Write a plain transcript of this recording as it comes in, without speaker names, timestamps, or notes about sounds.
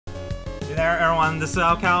Hey there, everyone. This is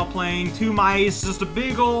Cal playing Two Mice, just a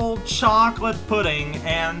big old chocolate pudding,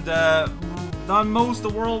 and done most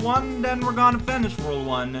of World 1, then we're gonna finish World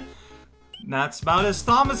 1. That's about as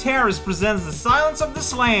Thomas Harris presents The Silence of the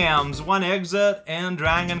Slams. One exit and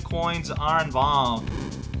dragon coins are involved.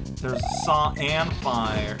 There's saw and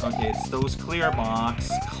fire. Okay, it's those clear box.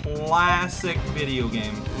 Classic video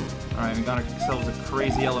game. Alright, we got ourselves a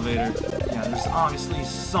crazy elevator. Yeah, there's obviously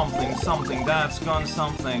something that's gone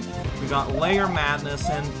something. We got Layer Madness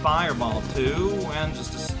and Fireball too, and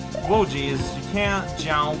just a... Whoa, geez, you can't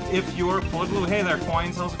jump if you're full of blue. Hey there,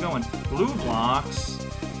 coins, how's it going? Blue blocks.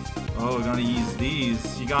 Oh, we're gonna use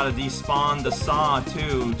these. You gotta despawn the saw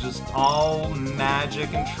too. Just all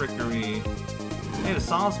magic and trickery. Hey, the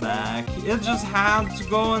saw's back. It just had to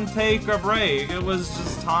go and take a break. It was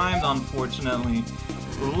just timed, unfortunately.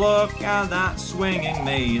 Look at that swinging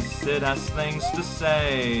mace. It has things to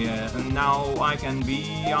say. And now I can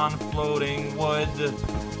be on floating wood.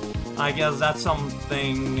 I guess that's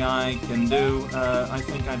something I can do. I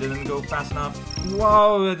think I didn't go fast enough.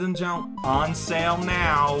 Whoa, I didn't jump. On sale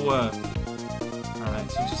now.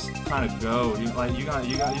 Alright, so just kind of go. You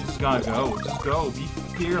just gotta go. Just go. Be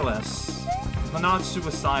fearless. But not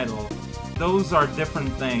suicidal. Those are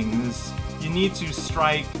different things. You need to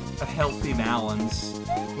strike a healthy balance,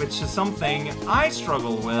 which is something I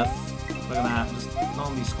struggle with. Look at that. Just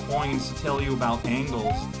all these coins to tell you about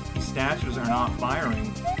angles. These statues are not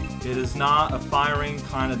firing. It is not a firing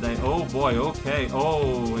kind of day. Oh boy, okay.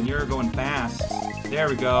 Oh, and you're going fast. There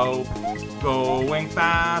we go. Going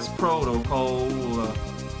fast protocol.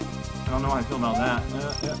 I don't know how I feel about that.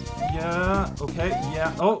 Yeah, okay,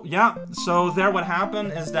 yeah. Oh, yeah. So there what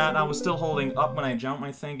happened is that I was still holding up when I jumped,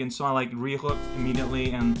 I think, and so I like rehooked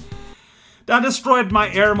immediately, and that destroyed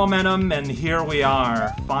my air momentum, and here we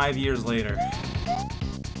are, 5 years later.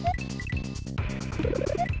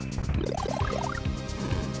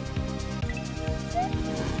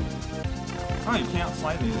 Oh, you can't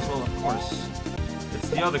slide these. Well, of course. It's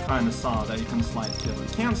the other kind of saw that you can slide kill. You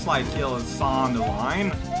can't slide kill a saw on the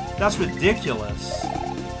line. That's ridiculous.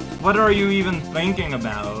 What are you even thinking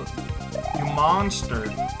about? You monster.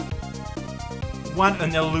 What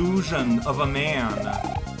an illusion of a man. I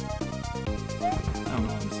don't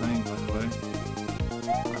know what I'm saying, by the way.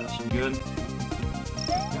 That should be good.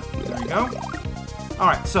 Yeah, there you go.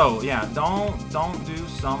 Alright, so, yeah, don't do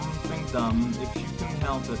something dumb if you can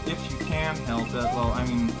help it. If you can help it, well, I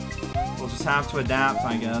mean, we'll just have to adapt,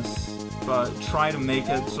 I guess. But try to make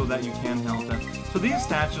it so that you can help it. So these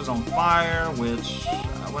statues on fire, which,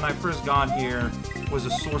 when I first got here, was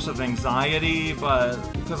a source of anxiety, but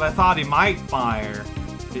because I thought he might fire.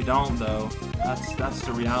 They don't, though. That's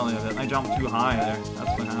the reality of it. I jumped too high there.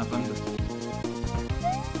 That's what happened.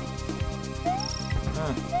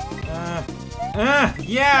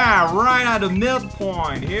 Yeah, right at the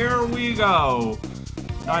midpoint. Here we go.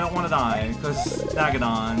 No, I don't want to die, because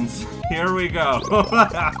Dagadons. Here we go.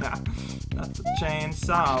 That's a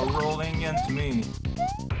chainsaw rolling into me.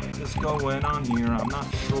 What's going on here? I'm not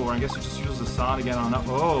sure. I guess you just use the saw to get on up.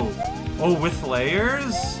 Oh. Oh, with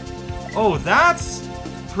layers? Oh, that's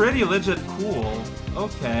pretty legit cool.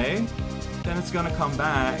 Okay. Then it's gonna come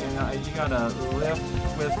back, and you gotta live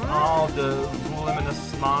with all the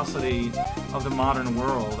voluminousity of the modern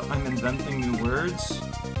world. I'm inventing new words.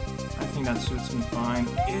 I think that suits me fine.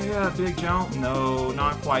 Yeah, big jump? No,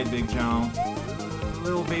 not quite big jump.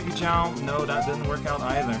 Little baby jump? No, that didn't work out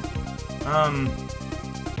either.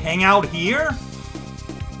 Hang out here?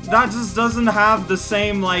 That just doesn't have the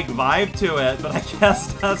same, like, vibe to it, but I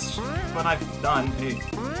guess that's what I've done.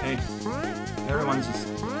 Hey, everyone's just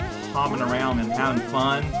hopping around and having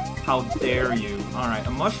fun. How dare you? Alright, a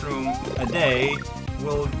mushroom a day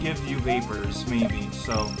will give you vapors, maybe,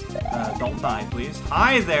 so don't die, please.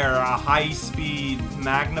 Hi there, high-speed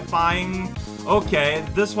magnifying. Okay,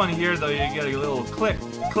 this one here, though, you get a little click.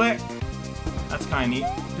 That's kind of neat.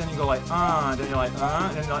 Then you go like, then you're like,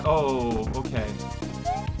 then you're like, oh, okay.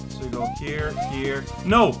 So you go here.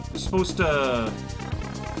 No! You're supposed to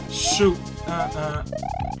shoot.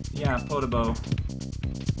 Yeah, Podobo.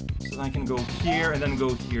 So then I can go here and then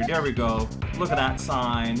go here. There we go. Look at that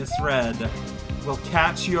sign. It's red. Will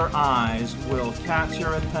catch your eyes. Will catch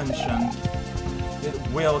your attention. It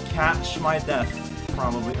will catch my death.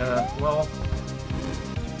 Probably. Well,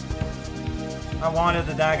 I wanted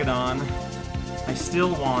the Dagadon. I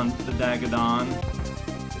still want the Dagadon.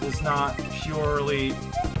 It is not purely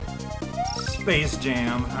Space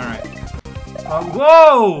Jam. Alright.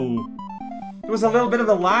 Whoa! It was a little bit of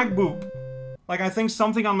a lag boop. Like, I think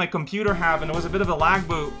something on my computer happened. It was a bit of a lag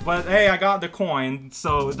boop. But hey, I got the coin,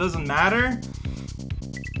 so it doesn't matter.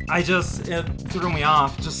 it threw me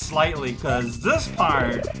off just slightly, because this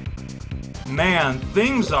part, man,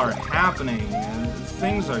 things are happening,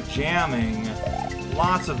 things are jamming,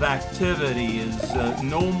 lots of activities,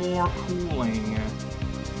 no more cooling,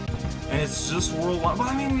 and it's just World 1. Well,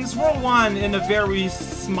 I mean, it's World 1 in a very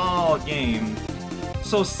small game,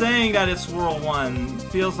 so saying that it's World 1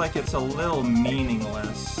 feels like it's a little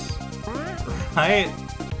meaningless, right?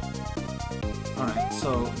 Alright,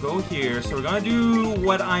 so go here. So we're gonna do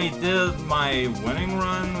what I did my winning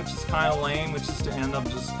run, which is kind of lame, which is to end up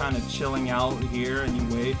just kind of chilling out here and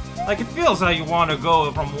you wait. Like, it feels like you want to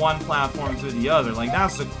go from one platform to the other. Like,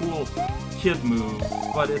 that's a cool kid move,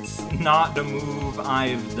 but it's not the move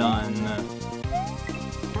I've done.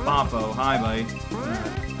 Papo, hi, buddy.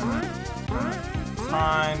 Alright.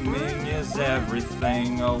 Timing is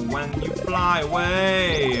everything when you fly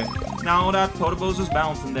away. Now that Potobo's just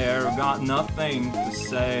bouncing there, got nothing to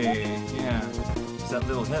say. Yeah, it's that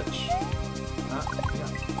little hitch. Yeah,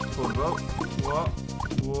 Potobo. Whoa,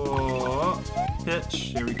 whoa,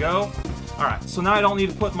 hitch. Here we go. Alright, so now I don't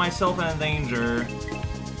need to put myself in danger.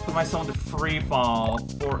 Put myself into free fall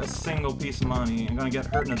for a single piece of money. I'm gonna get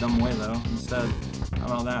hurt in a dumb way though, instead. How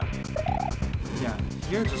about that? Yeah,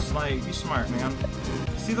 you're just like, be smart, man.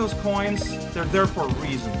 See those coins? They're there for a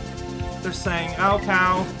reason. They're saying, oh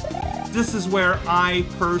cow, this is where I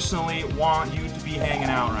personally want you to be hanging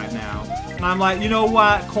out right now. And I'm like, you know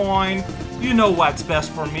what, coin? You know what's best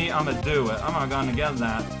for me, I'm gonna do it. I'm not gonna get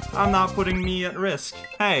that. I'm not putting me at risk.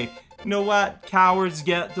 Hey, you know what? Cowards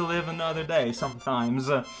get to live another day sometimes.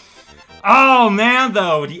 Oh man,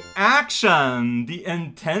 though, the action, the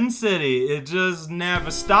intensity, it just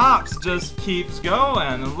never stops, just keeps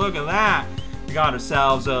going. And look at that. We got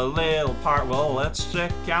ourselves a little part. Well, let's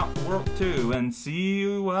check out World 2 and see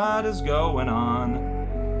what is going on.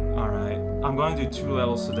 Alright, I'm going to do 2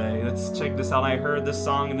 levels today. Let's check this out. I heard this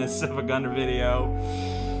song in this siivagunner video.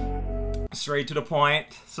 Straight to the point.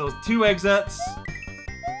 So 2 exits.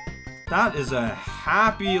 That is a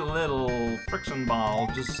happy little friction ball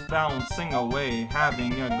just bouncing away,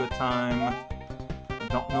 having a good time. I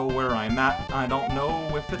don't know where I'm at. I don't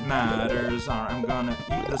know if it matters. Alright, I'm gonna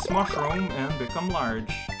eat this mushroom and become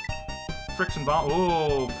large. Friction ball.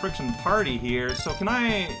 Oh, friction party here. So can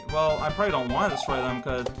I... Well, I probably don't want to destroy them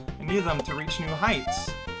because I need them to reach new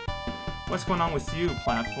heights. What's going on with you,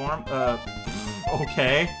 platform?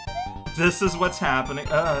 Okay. This is what's happening.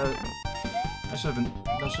 That should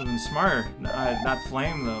have been smarter. That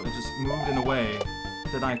flame, though, it just moved in a way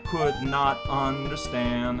that I could not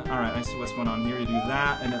understand. Alright, I see what's going on here. You do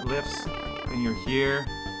that, and it lifts, and you're here.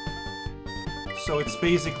 So it's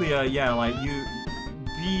basically a, yeah, like, you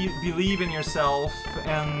believe in yourself,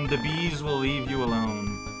 and the bees will leave you alone,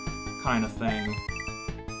 kind of thing.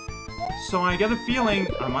 So I get a feeling,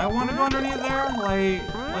 I might want to go underneath there?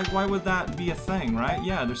 Like, why would that be a thing, right?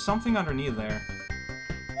 Yeah, there's something underneath there.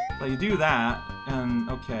 So you do that, and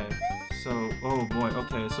okay, so, oh boy,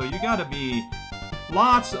 okay, so you gotta be,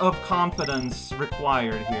 lots of confidence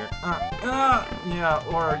required here. Yeah,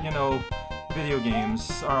 or, you know, video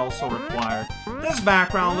games are also required. This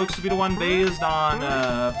background looks to be the one based on,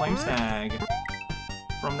 Flame Stag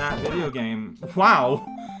from that video game. Wow!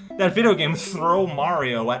 That video game, Throw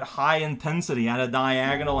Mario at high intensity at a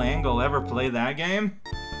diagonal angle. Ever play that game?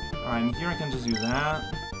 Alright, and here I can just do that.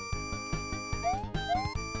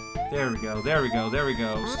 There we go, there we go, there we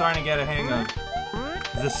go. Starting to get a hang of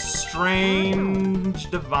this strange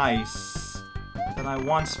device that I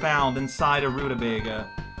once found inside a rutabaga.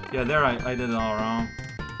 Yeah, there I did it all wrong.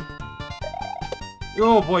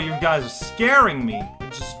 Oh boy, you guys are scaring me. You're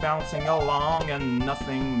just bouncing along and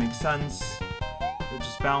nothing makes sense. You're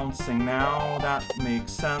just bouncing now, that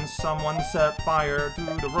makes sense. Someone set fire to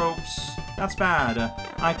the ropes. That's bad.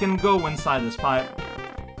 I can go inside this pipe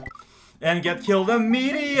and get killed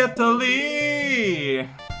immediately!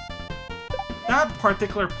 That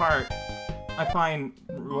particular part, I find...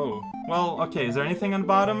 Whoa. Well, okay, is there anything on the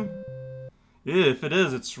bottom? If it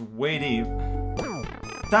is, it's way deep.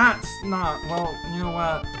 That's not... Well, you know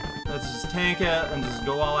what? Let's just tank it and just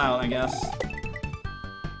go all out, I guess.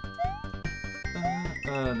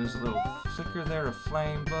 There's a little flicker there of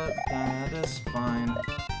flame, but that is fine.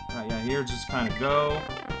 Alright, yeah, here just kind of go.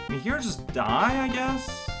 I mean, here just die, I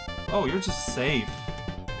guess? Oh, you're just safe.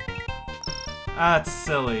 That's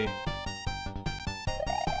silly.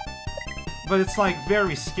 But it's, like,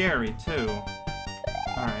 very scary, too.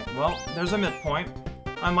 Alright, well, there's a midpoint.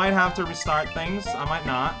 I might have to restart things. I might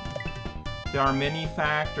not. There are many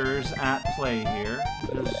factors at play here.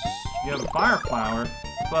 You have a fire flower,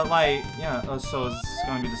 but, like, yeah, so it's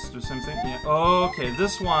going to be the same thing? Yeah. Okay,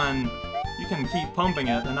 this one, you can keep pumping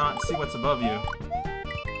it and not see what's above you.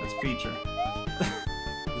 feature.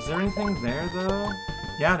 Is there anything there, though?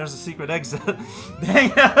 Yeah, there's a secret exit.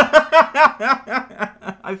 Dang it!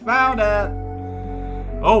 I found it!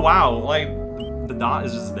 Oh, wow. Like, the dot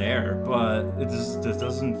is just there, but it just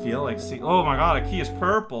doesn't feel like... Oh my god, a key is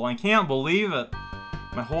purple. I can't believe it.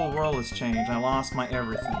 My whole world has changed. I lost my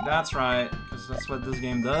everything. That's right, because that's what this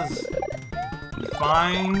game does. You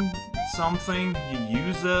find something, you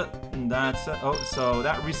use it, and that's it. Oh, so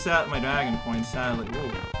that reset my dragon coin, sadly.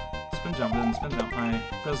 Ooh. Spin jump, didn't spin jump. I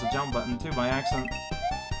pressed the jump button too by accident.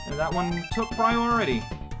 And that one took priority.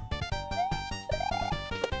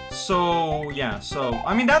 So, yeah, so,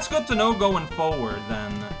 I mean, that's good to know going forward,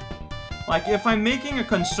 then. Like, if I'm making a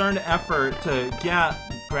concerted effort to get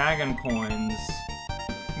dragon coins,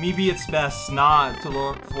 maybe it's best not to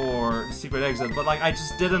look for secret exit, but, like, I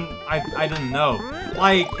just didn't, I didn't know.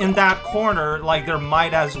 Like, in that corner, like, there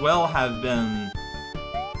might as well have been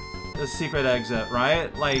a secret exit,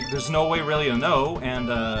 right? Like, there's no way really to know, and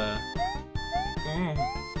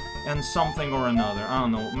something or another. I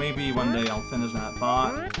don't know, maybe one day I'll finish that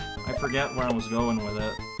bot. I forget where I was going with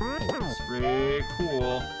it. It's pretty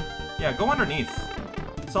cool. Yeah, go underneath.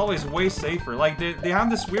 It's always way safer. Like, they have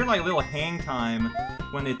this weird, like, little hang time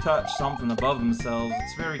when they touch something above themselves.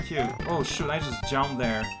 It's very cute. Oh, shoot, I just jumped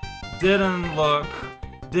there. Didn't look.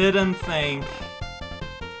 Didn't think.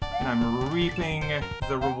 And I'm reaping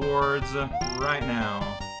the rewards right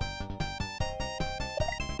now.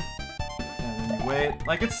 And then you wait.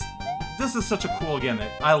 Like, this is such a cool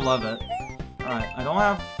gimmick. I love it. Alright, I don't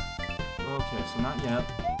have... Okay, so not yet.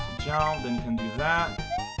 So jump, then you can do that.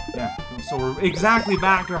 Yeah, so we're exactly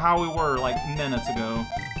back to how we were, like, minutes ago.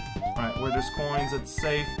 Alright, where there's coins, it's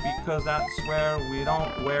safe, because that's where we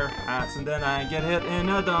don't wear hats. And then I get hit in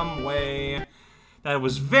a dumb way. That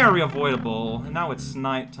was very avoidable. And now it's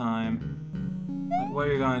nighttime. Like, what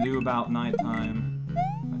are you gonna do about nighttime,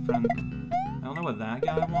 my friend? I don't know what that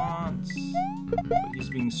guy wants, but he's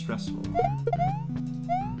being stressful.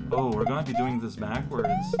 Oh, we're gonna be doing this backwards.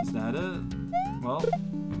 Is that it? Well,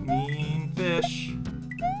 mean fish.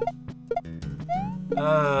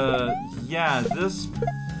 Yeah, this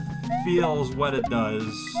feels what it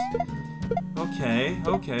does. Okay.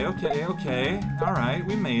 Alright,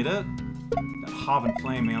 we made it. That Hob and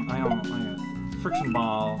Flame, man. Friction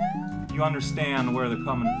Ball. You understand where they're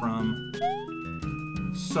coming from.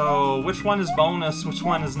 So, which one is bonus, which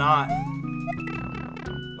one is not?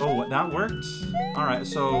 Oh, that worked? Alright,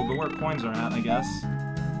 so go where coins are at, I guess.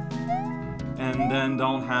 And then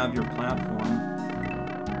don't have your platform.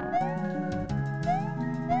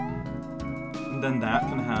 And then that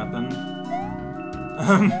can happen.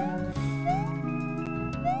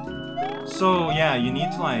 So, yeah, you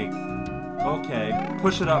need to, like... Okay,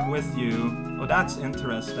 push it up with you. Oh, that's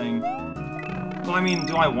interesting. Well, I mean,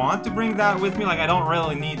 do I want to bring that with me? Like, I don't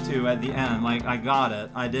really need to at the end. Like, I got it.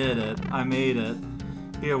 I did it. I made it.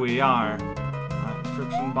 Here we are. Alright,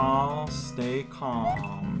 friction ball. Stay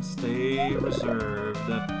calm. Stay reserved.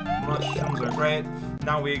 Mushrooms are great.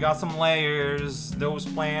 Now we got some layers. Those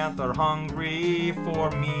plants are hungry for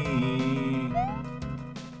me.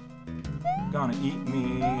 Gonna eat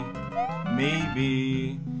me.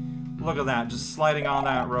 Maybe. Look at that. Just sliding on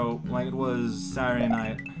that rope like it was Saturday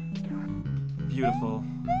night. Beautiful.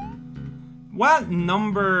 What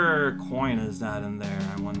number coin is that in there,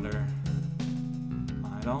 I wonder?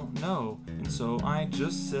 I don't know. And so I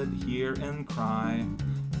just sit here and cry.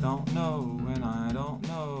 Don't know, and I don't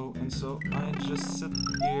know. And so I just sit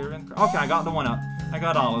here and cry. Okay, I got the one up. I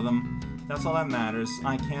got all of them. That's all that matters.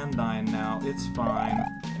 I can die now. It's fine.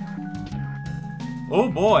 Oh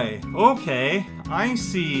boy. Okay. I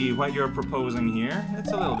see what you're proposing here.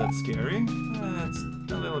 It's a little bit scary.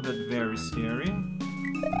 It's a little bit very scary.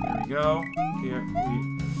 Here we go. Here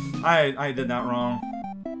we... I did that wrong.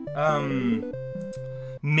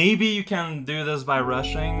 Maybe you can do this by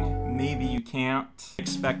rushing. Maybe you can't.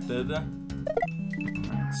 Expected.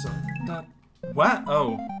 Alright, so that... What?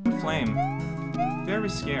 Oh. Flame. Very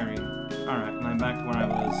scary. Alright, and I'm back to where I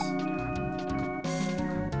was.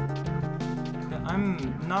 Yeah, I'm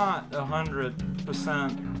not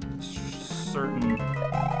 100% certain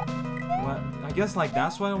what... I guess, like,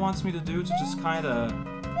 that's what it wants me to do, to just kind of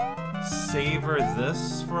savor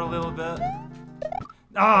this for a little bit.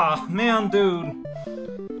 Ah, man, dude.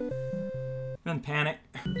 Then panic.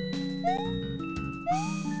 I'm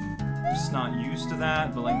just not used to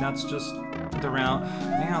that, but, like, that's just the route.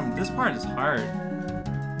 Man, this part is hard.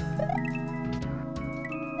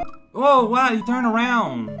 Whoa, wow, you turn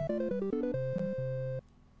around.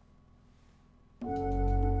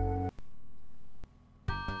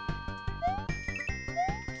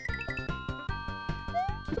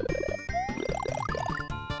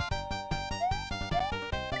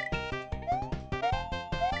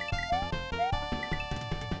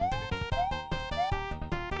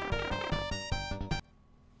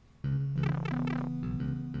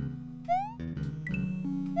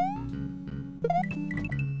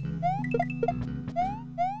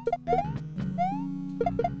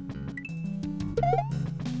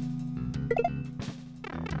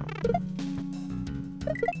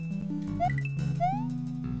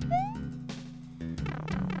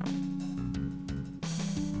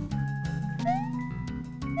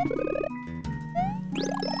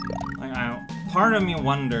 Part of me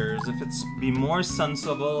wonders if it's be more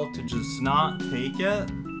sensible to just not take it,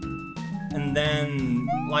 and then,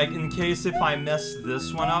 like, in case if I mess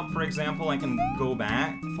this one up, for example, I can go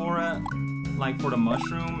back for it, like for the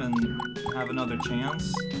mushroom, and have another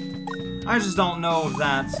chance. I just don't know if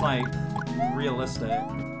that's, like, realistic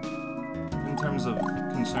in terms of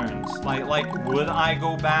concerns. Like, would I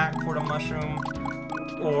go back for the mushroom,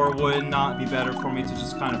 or would it not be better for me to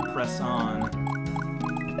just kind of press on?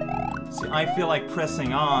 See, I feel like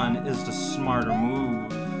pressing on is the smarter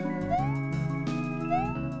move.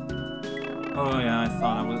 Oh yeah, I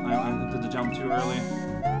thought I did the jump too early.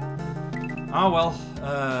 Oh well,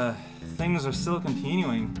 things are still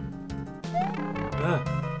continuing. Ugh,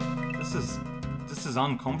 this is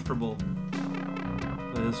uncomfortable.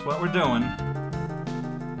 But it's what we're doing.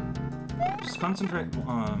 Just concentrate.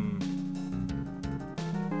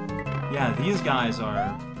 Yeah, these guys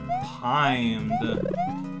are timed.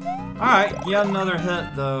 Alright, yet another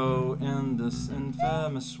hit, though, in this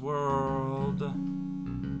infamous world.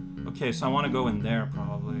 Okay, so I want to go in there,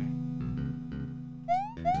 probably.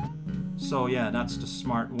 So, yeah, that's the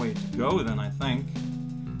smart way to go, then, I think.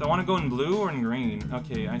 Do I want to go in blue or in green?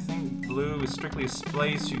 Okay, I think blue is strictly a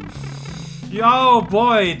place you... Yo,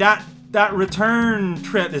 boy, that return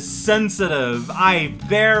trip is sensitive. I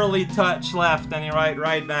barely touch left, and you're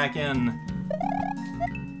right back in.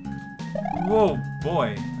 Whoa,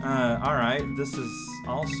 boy. Alright, this is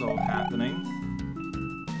also happening.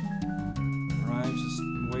 Right, just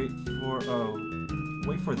wait for... Oh.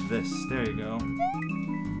 Wait for this. There you go.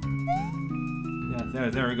 Yeah,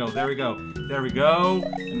 there we go, there we go. There we go.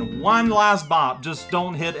 And one last bop. Just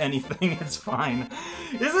don't hit anything, it's fine.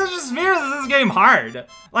 Is it just me or is this game hard?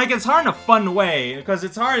 Like, it's hard in a fun way, because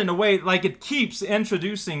it's hard in a way, like, it keeps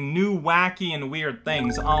introducing new wacky and weird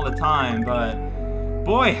things all the time, but...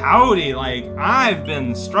 Boy, howdy, like, I've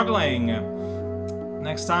been struggling.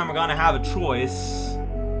 Next time we're gonna have a choice.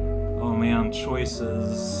 Oh man,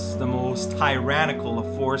 choices. The most tyrannical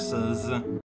of forces.